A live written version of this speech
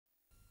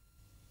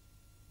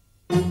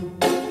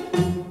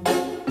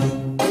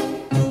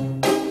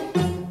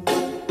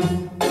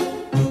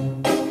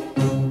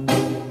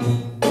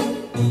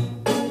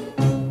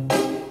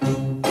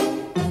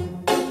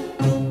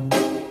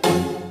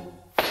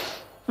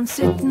I'm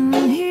sitting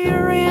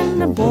here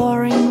in a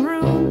boring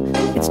room.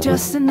 It's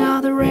just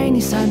another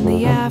rainy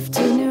Sunday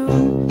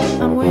afternoon.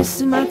 I'm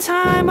wasting my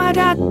time, I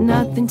got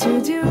nothing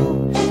to do.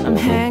 I'm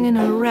hanging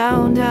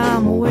around,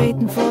 I'm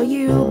waiting for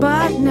you,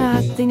 but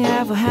nothing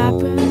ever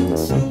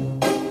happens.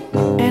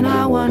 And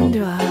I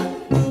wonder,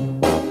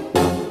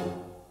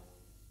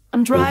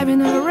 I'm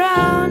driving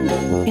around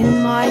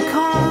in my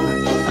car.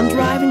 I'm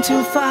driving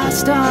too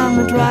fast,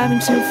 I'm driving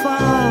too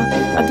far.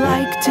 I'd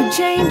like to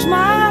change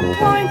my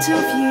point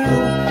of view.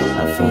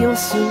 I feel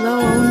so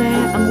lonely,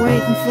 I'm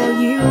waiting for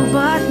you,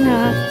 but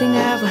nothing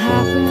ever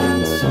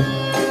happens.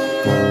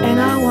 And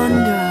I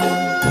wonder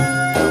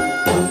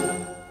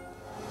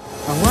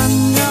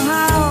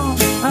how,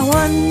 I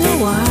wonder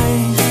why.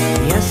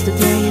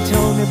 Yesterday you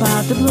told me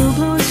about the blue,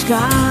 blue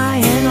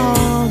sky, and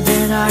all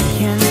that I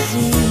can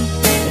see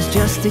is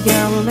just a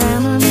yellow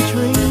lemon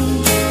tree.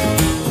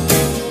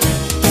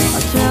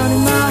 I'm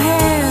turning my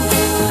head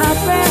up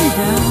and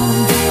down.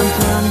 I'm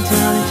turning,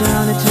 turning,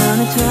 turning,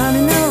 turning,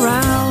 turning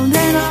around,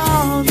 and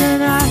all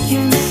that I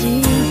can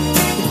see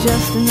is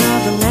just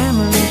another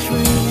lemon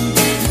tree.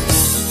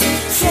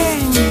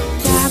 Sing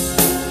that,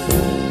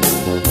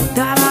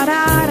 da da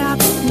da da,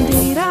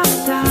 dee da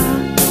da,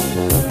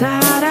 da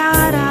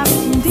da da,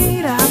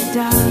 dee da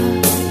da,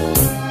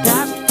 da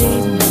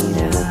dee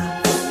da.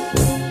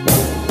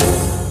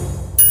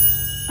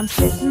 I'm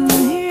sitting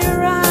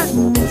here at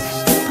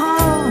Mr.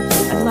 Paul.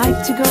 I'd like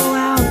to go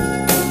out,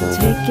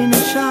 taking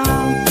a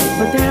shower,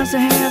 but there's a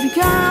heavy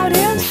cloud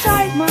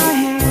inside my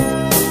head.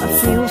 I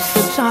feel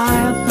so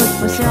tired, put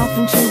myself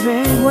into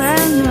bed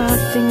where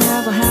nothing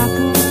ever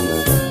happens.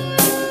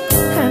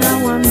 And I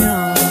wonder,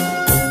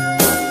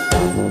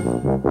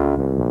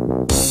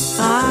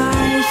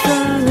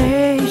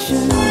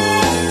 isolation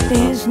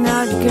is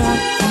not good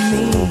for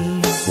me.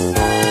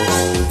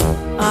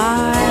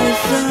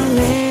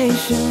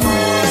 Isolation,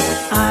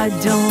 I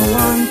don't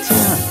want to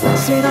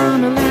sit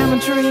on a lemon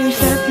tree,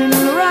 stepping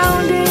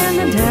around in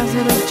the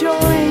desert of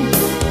joy.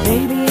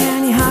 Maybe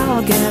anyhow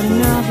I'll get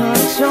another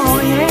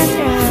toy and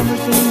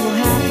everything will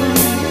happen.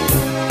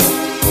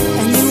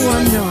 And you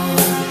wonder,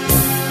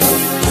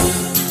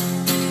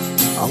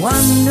 I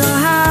wonder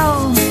how,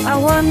 I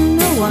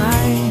wonder why.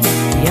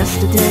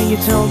 Yesterday you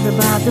told me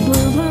about the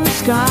blue, blue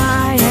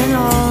sky, and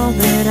all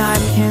that I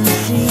can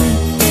see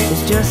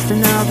is just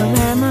another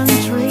lemon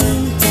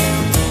tree.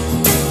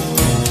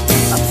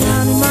 I'm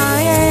turning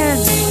my head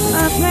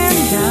up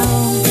and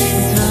down, I'm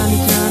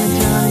turning, turning,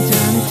 turning,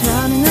 turning,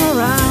 turning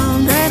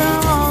around, and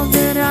all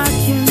that I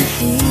can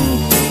see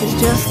is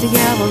just a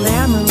yellow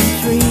lemon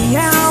tree. I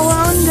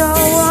wonder,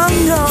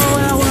 wonder, I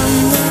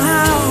wonder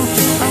how,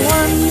 I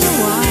wonder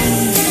why.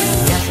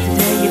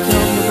 Yesterday you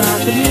told me about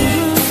the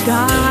blue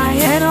sky,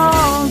 and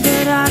all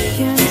that I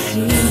can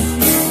see,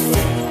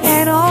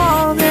 and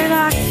all that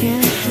I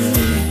can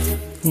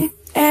see,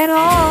 and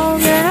all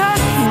that I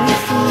can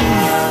see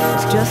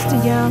is just a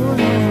yellow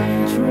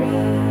lemon tree.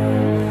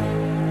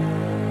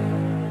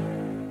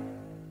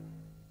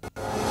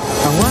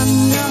 I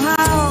wonder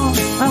how,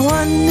 I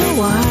wonder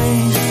why.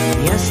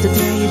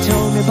 Yesterday you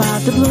told me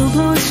about the blue,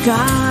 blue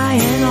sky,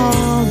 and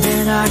all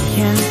that I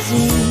can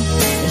see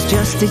is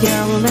just a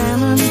yellow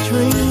lemon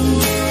tree.